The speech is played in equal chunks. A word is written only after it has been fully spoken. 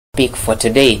topic for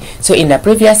today. So in the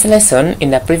previous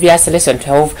lesson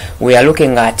 12, we are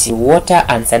looking at water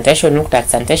and sanitation, looked at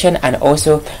sanitation, and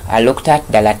also looked at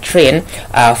the latrine,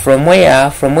 from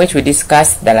which we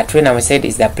discussed the latrine, and we said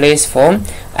is the place for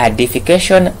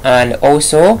defecation and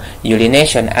also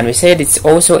urination, and we said it's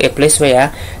also a place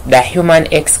where the human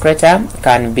excreta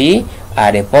can be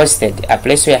deposited, a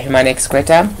place where human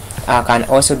excreta can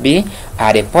also be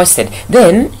deposited.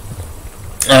 Then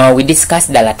we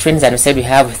discussed the latrines, and we said we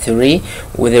have three.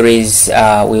 We looked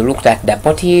at the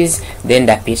potties, then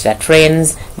the pit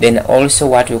latrines, then also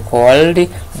what we called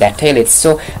the toilets.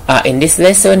 So in this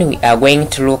lesson we are going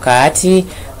to look at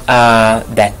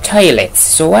the toilets.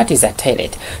 So what is a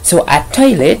toilet? So a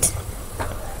toilet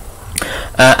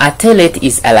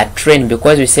is a latrine,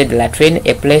 because we said latrine,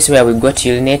 a place where we go to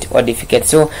urinate or defecate.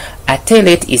 So a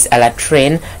toilet is a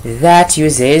latrine that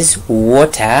uses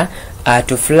water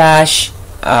to flush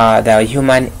the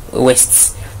human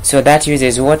wastes. So that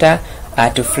uses water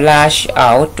to flush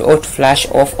out, or to flush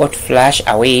off, or to flush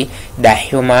away the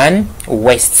human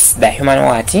wastes, the human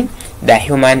what? The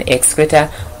human excreta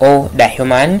or the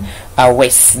human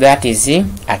waste. That is a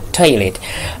toilet.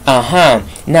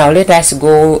 Now let us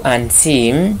go and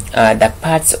see the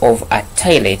parts of a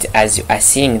toilet as you are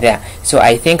seeing there. So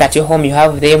I think at your home you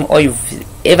have them, or you've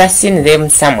ever seen them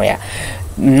somewhere.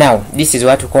 Now this is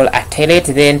what we call a toilet.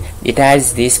 Then it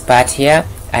has this part here,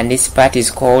 and this part is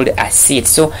called a seat.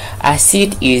 So a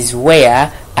seat is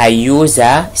where a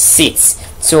user sits.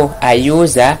 So a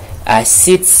user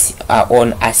sits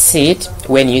on a seat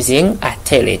when using a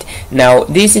toilet. Now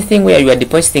this thing where you are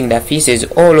depositing the feces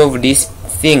all over this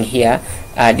thing here,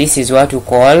 this is what we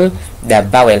call the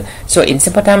bowel. So in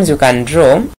simple terms, you can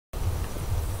draw,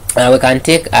 we can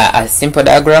take a simple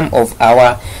diagram of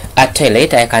our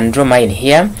toilet. I can draw mine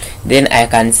here, then I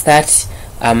can start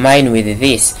mine with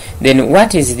this. Then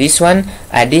what is this one?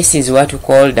 This is what we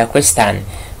call the crestan.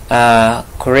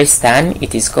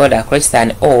 It is called a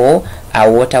crestan, or a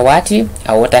water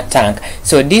tank.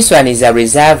 So this one is a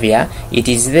reservoir. It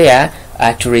is there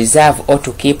to reserve or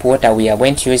to keep water we are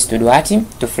going to use to do what?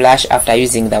 To flush after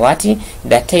using the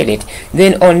toilet.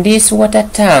 Then on this water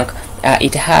tank,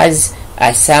 it has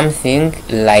something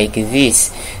like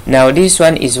this. Now this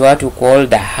one is what we call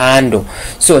the handle.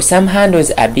 So some handles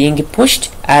are being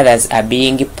pushed, others are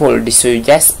being pulled. So you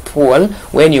just pull.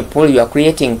 When you pull, you are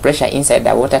creating pressure inside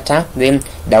the water tank, then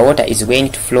the water is going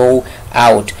to flow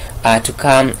out to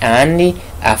come and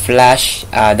flush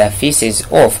the feces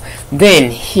off. Then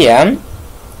here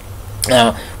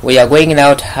we are going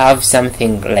now to have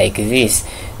something like this.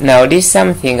 Now this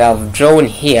something I've drawn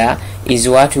here is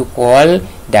what we call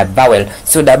the bowel.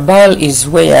 So the bowel is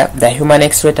where the human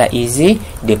excreta is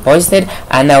deposited,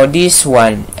 and now this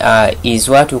one is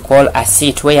what we call a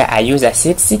seat, where a user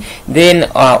sits. Then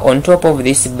on top of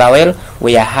this bowel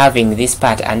we are having this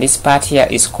part, and this part here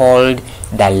is called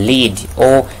the lid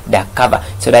or the cover.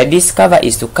 So that this cover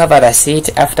is to cover the seat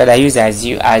after the user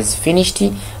has finished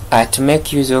to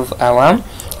make use of our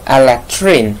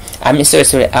latrine. Our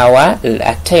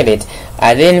toilet.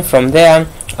 Then from there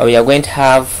we are going to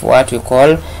have what we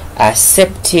call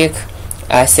septic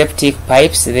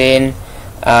pipes. Then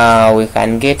we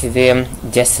can get them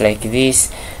just like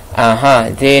this.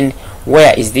 Then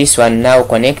where is this one now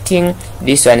connecting?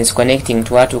 This one is connecting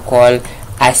to what we call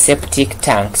a septic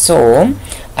tank. So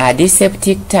this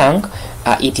septic tank,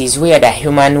 it is where the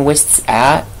human wastes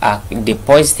are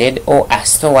deposited or are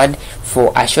stored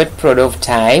for a short period of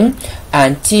time,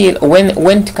 until when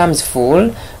it becomes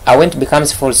full,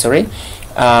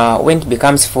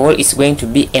 it's going to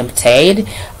be emptied.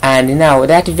 And now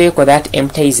that vehicle that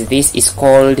empties this is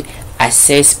called a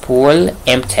cesspool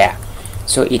emptier.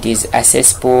 So it is a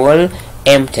cesspool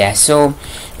emptier. So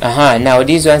now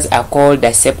these ones are called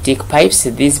the septic pipes.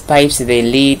 These pipes, they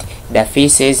lead the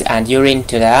feces and urine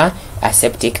to the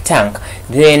septic tank.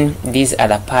 Then these are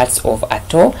the parts of a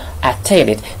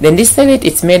toilet. Then this toilet,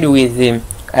 it's made with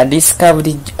this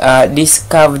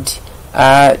curved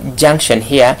junction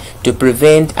here to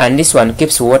prevent, and this one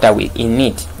keeps water in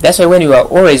it. That's why when you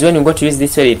go to use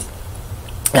this toilet,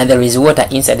 and there is water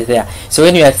inside there. So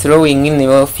when you are throwing in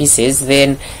your feces,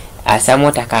 then some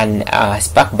water can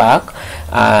spark back.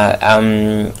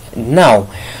 Now,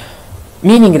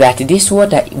 meaning that this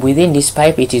water within this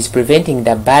pipe, it is preventing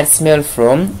the bad smell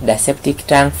from the septic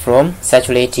tank from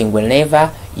saturating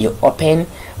whenever you open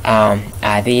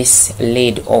this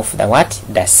lid of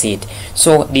the seat.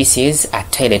 So this is a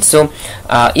toilet. So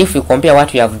if we compare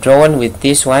what we have drawn with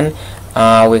this one, we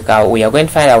are going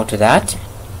to find out that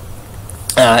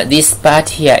this part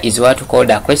here is what we call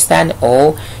the crestan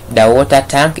or the water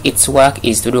tank. Its work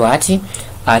is to do what?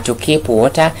 to keep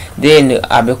water. Then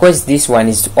because this one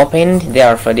is opened,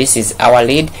 therefore this is our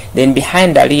lid. Then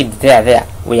behind the lid there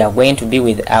we are going to be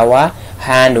with our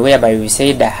hand, whereby we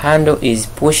say the handle is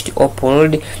pushed or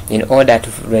pulled in order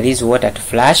to release water to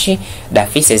flush the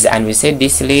feces. And we said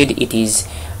this lid, it is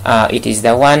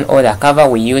the one or the cover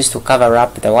we use to cover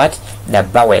up the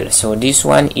bowel. So this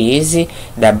one is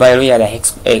the bowel where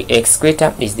the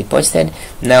excreta is deposited.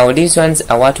 Now these ones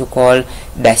are what we call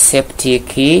the septic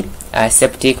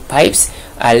pipes,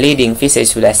 leading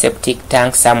feces to the septic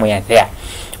tank somewhere there.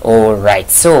 Alright,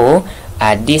 so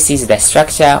this is the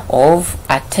structure of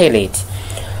a toilet.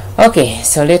 Okay,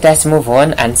 so let us move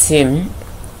on and see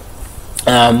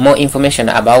more information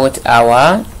about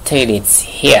our toilets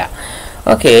here.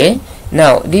 Okay,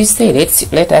 now these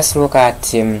toilets, let us look at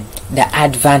the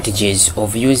advantages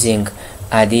of using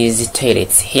these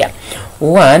toilets here.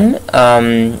 One,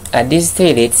 these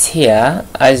toilets here,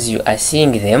 as you are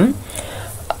seeing them,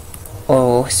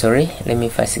 oh sorry, let me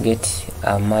first get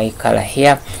my color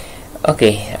here.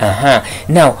 Okay,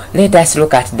 now let us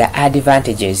look at the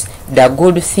advantages, the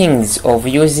good things of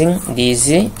using these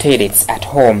toilets at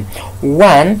home.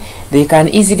 One, they can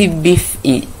easily be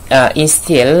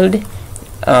installed.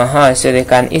 So they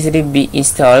can easily be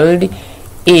installed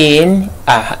in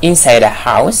inside a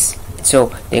house.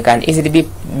 So they can easily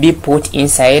be put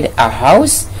inside a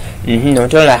house,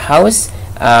 not only a house,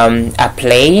 a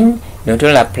plane, not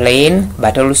only a plane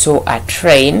but also a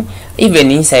train,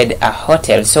 even inside a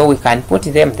hotel. So we can put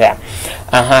them there.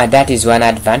 That is one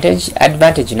advantage.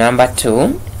 Advantage number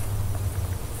two,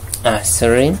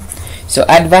 so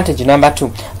advantage number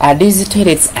two, these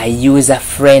toilets are user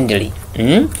friendly.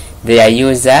 They are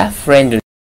user friendly.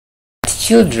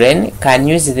 Children can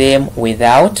use them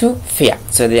without fear.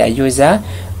 So they are user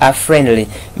friendly,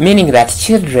 meaning that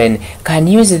children can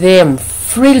use them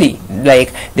freely,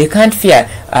 like they can't fear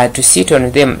to sit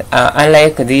on them,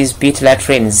 unlike these pit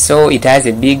trains. So it has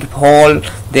a big hole,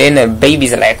 then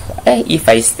babies are like, if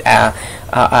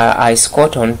I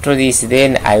squat onto this,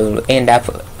 then I will end up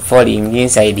falling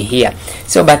inside here.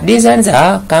 So but these ones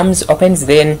opens,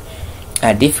 then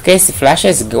defecates,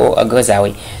 flushes, goes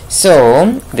away.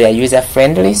 So they are user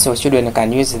friendly, so children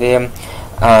can use them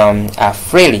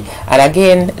freely. And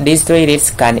again, these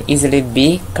toilets can easily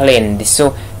be cleaned,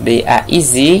 so they are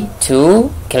easy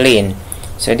to clean.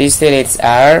 So these toilets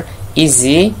are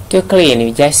easy to clean.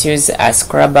 You just use a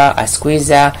scrubber, a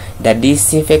squeezer, the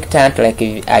disinfectant like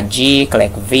a Jig,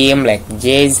 like Vim, like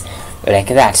Jazz, like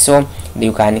that. So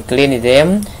you can clean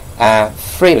them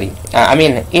freely,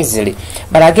 easily.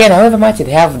 But again, however much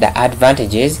they have the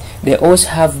advantages, they also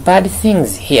have bad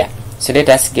things here. So let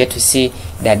us get to see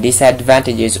the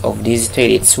disadvantages of these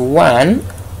toilets. One,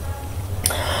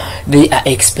 they are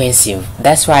expensive.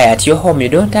 That's why at your home you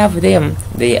don't have them.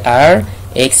 They are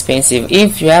expensive.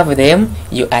 If you have them,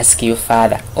 you ask your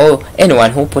father or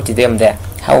anyone who put them there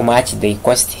how much they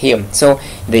cost him. So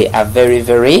they are very,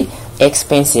 very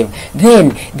expensive.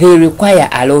 Then they require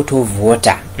a lot of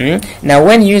water. Now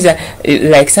when you use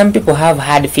like some people have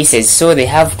hard feces, so they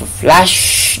have to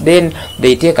flush, then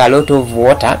they take a lot of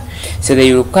water, so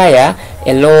they require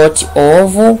a lot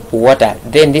of water.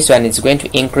 Then this one is going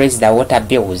to increase the water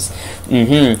bills.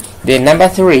 Then number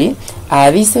three,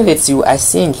 these toilets you are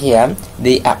seeing here,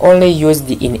 they are only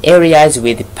used in areas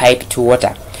with piped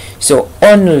water. So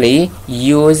only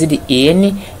used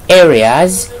in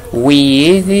areas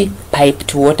with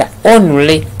piped water.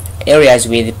 Only areas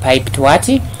with piped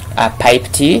water.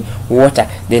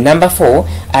 The number four,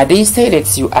 these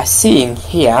toilets you are seeing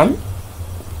here.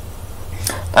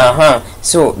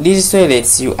 So these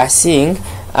toilets you are seeing,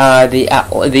 they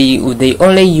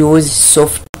only use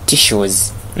soft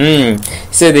tissues.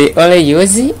 So they only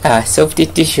use soft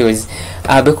tissues,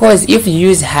 because if you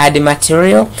use hard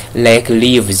material like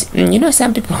leaves,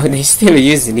 some people they still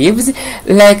use leaves,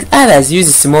 like others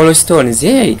use small stones.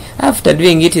 Hey, after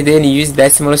doing it, then you use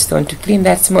that small stone to clean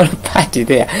that small part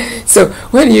there. So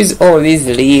when you use all these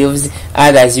leaves,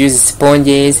 others use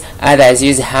sponges, others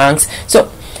use hanks. So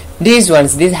these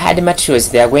hard materials,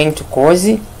 they are going to cause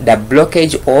the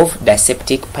blockage of the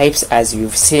septic pipes, as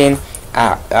we've seen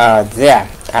there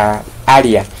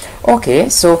earlier. Okay,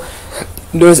 so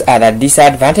those are the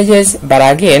disadvantages, but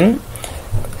again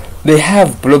they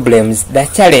have problems, the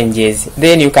challenges.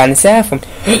 Then you can say,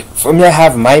 from here I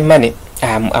have my money,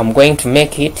 I'm going to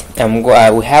make it.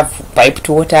 We have piped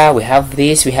water, we have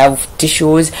this, we have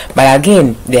tissues, but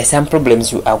again there are some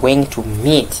problems you are going to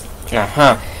meet.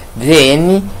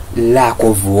 Then lack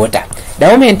of water. The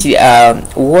moment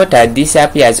water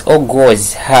disappears or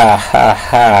goes,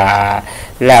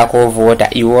 lack of water,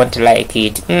 you won't like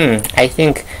it. I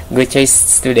think good choice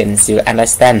students, you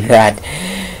understand that.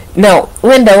 Now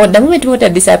when the moment water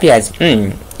disappears,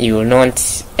 you will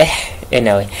not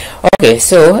anyway. Okay,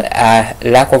 so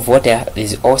lack of water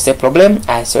is also a problem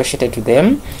associated to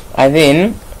them, and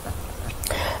then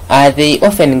they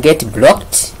often get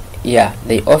blocked. Yeah,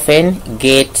 they often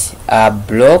get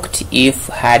blocked if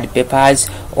hard papers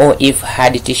or if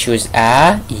hard tissues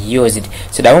are used.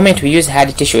 So the moment we use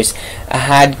hard tissues,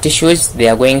 they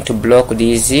are going to block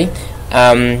these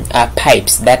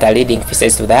pipes that are leading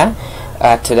feces to the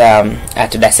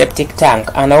septic tank,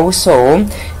 and also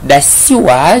the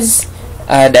sewers.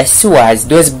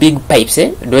 Those big pipes,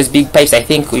 those big pipes, I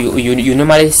think you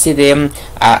normally see them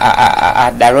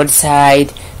at the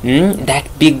roadside. That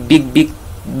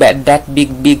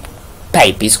big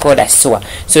pipe is called a sewer.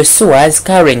 So sewers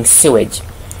carrying sewage,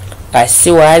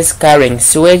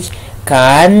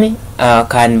 can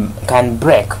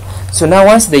break. So now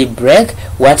once they break,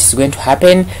 what is going to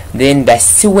happen? Then the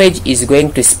sewage is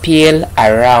going to spill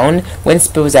around. When it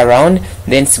spills around,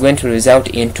 then it's going to result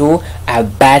into a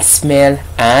bad smell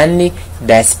and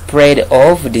the spread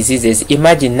of diseases.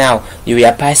 Imagine now you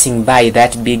are passing by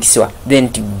that big sewer,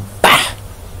 then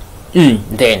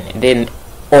then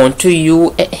onto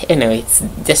you. Anyway, it's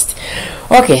just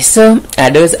okay. So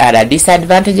those are the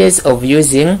disadvantages of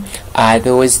using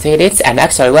those toilets. And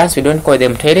actually, once we don't call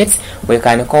them toilets, we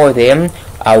can call them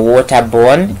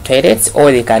waterborne toilets,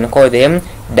 or they can call them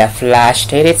the flush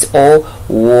toilets or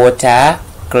water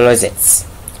closets.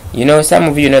 You know, some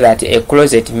of you know that a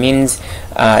closet means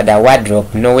the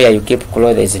wardrobe, no, where you keep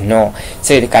clothes. No,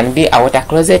 so it can be a water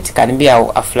closet, it can be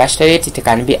a flush toilet, it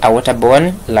can be a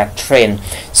waterborne latrine.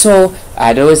 So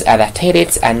those are the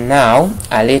toilets. And now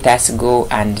let us go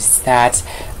and start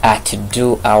to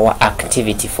do our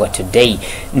activity for today.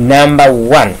 Number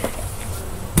one,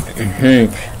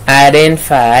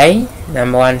 identify.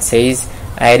 Number one says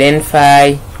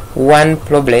identify one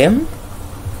problem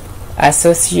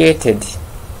associated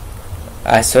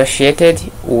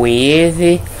with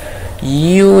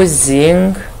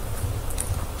using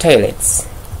toilets.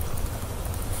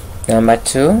 Number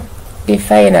two,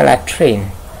 define a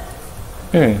latrine.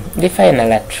 Define a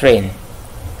latrine.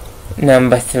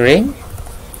 Number three,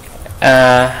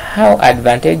 how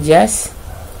advantageous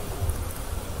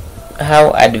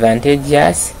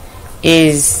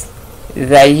is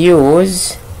the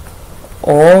use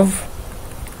of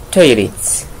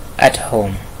toilets at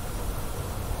home.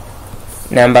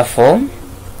 Number four,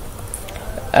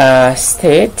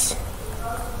 state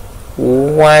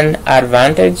one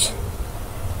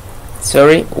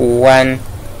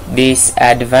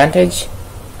disadvantage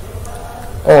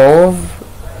of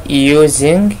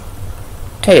using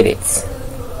toilets.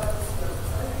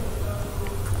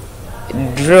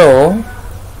 Draw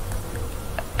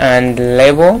and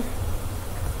label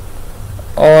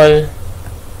all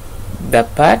the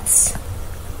parts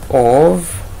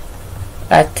of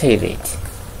a toilet.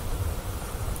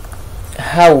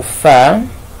 How far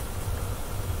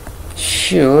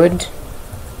should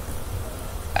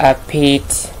a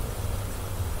pit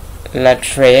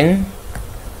latrine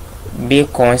be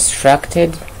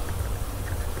constructed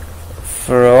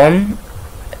from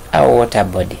a water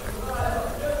body?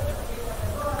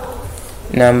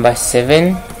 Number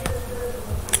seven,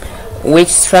 which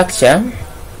structure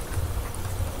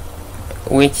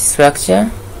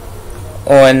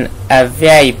on a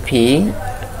VIP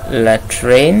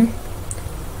latrine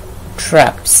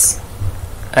traps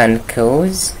and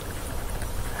kills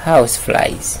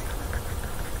houseflies?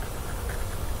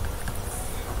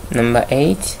 Number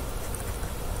 8,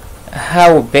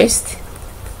 how best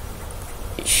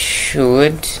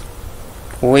should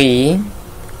we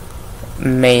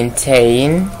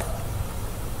maintain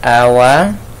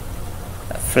our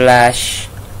flush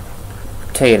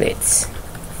toilets?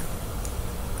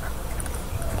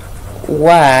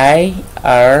 Why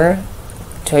are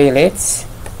toilets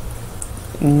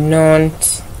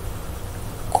not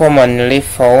commonly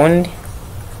found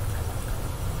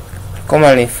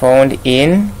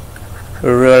in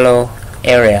rural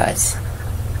areas?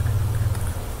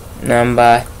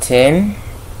 Number 10,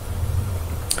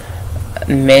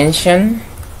 mention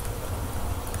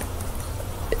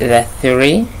the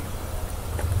 3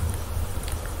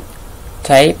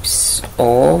 types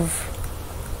of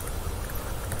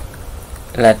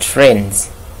latrines.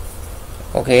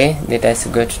 Okay, let us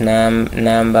go to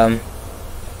number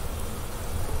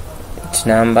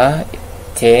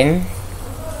 10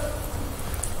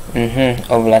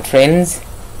 of latrines.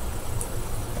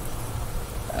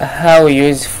 How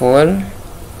useful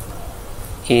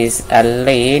is a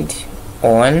lid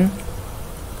on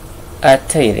a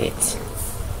toilet?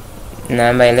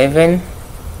 Number 11.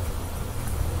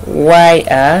 Why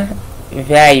are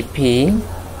VIP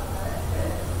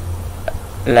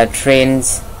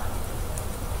latrines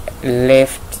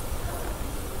left?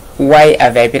 Why are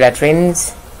VIP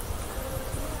latrines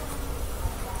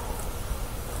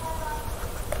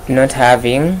not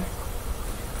having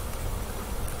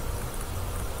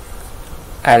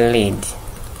a lid?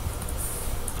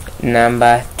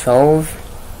 Number 12.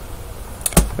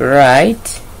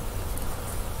 Write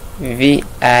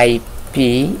VIP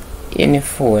in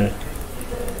full.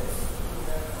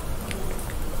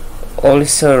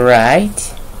 Also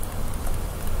write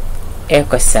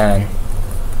Ecosan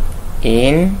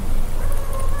in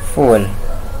full.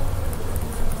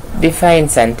 Define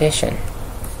sanitation.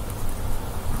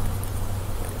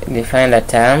 Define the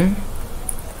term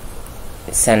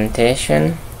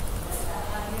sanitation.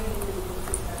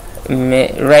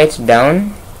 Write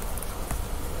down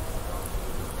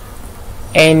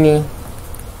any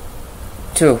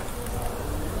two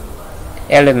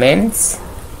elements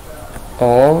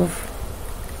of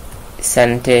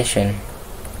sanitation.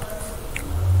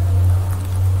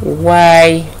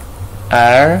 Why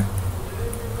are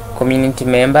community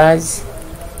members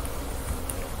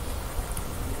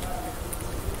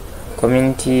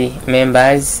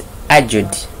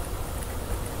urged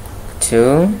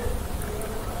to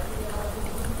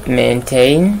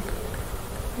maintain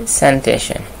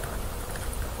sanitation?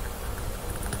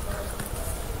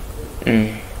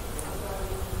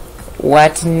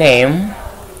 What name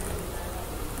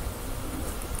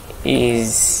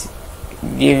is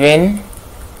given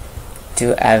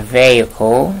to a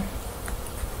vehicle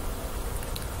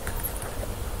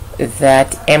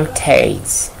that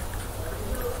empties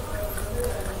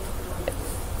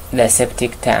the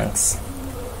septic tanks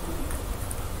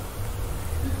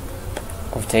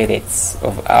of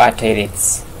our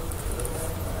toilets?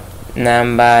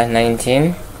 Number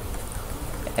 19.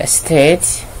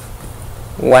 State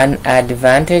one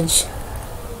advantage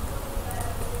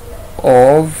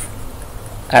of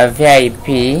a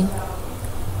VIP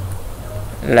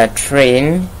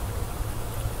latrine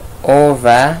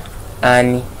over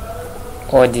an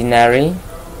ordinary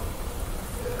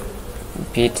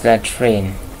pit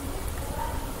latrine.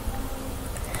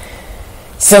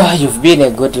 So you've been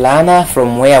a good learner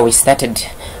from where we started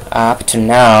up to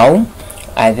now,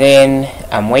 and then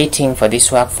I'm waiting for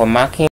this work for marking.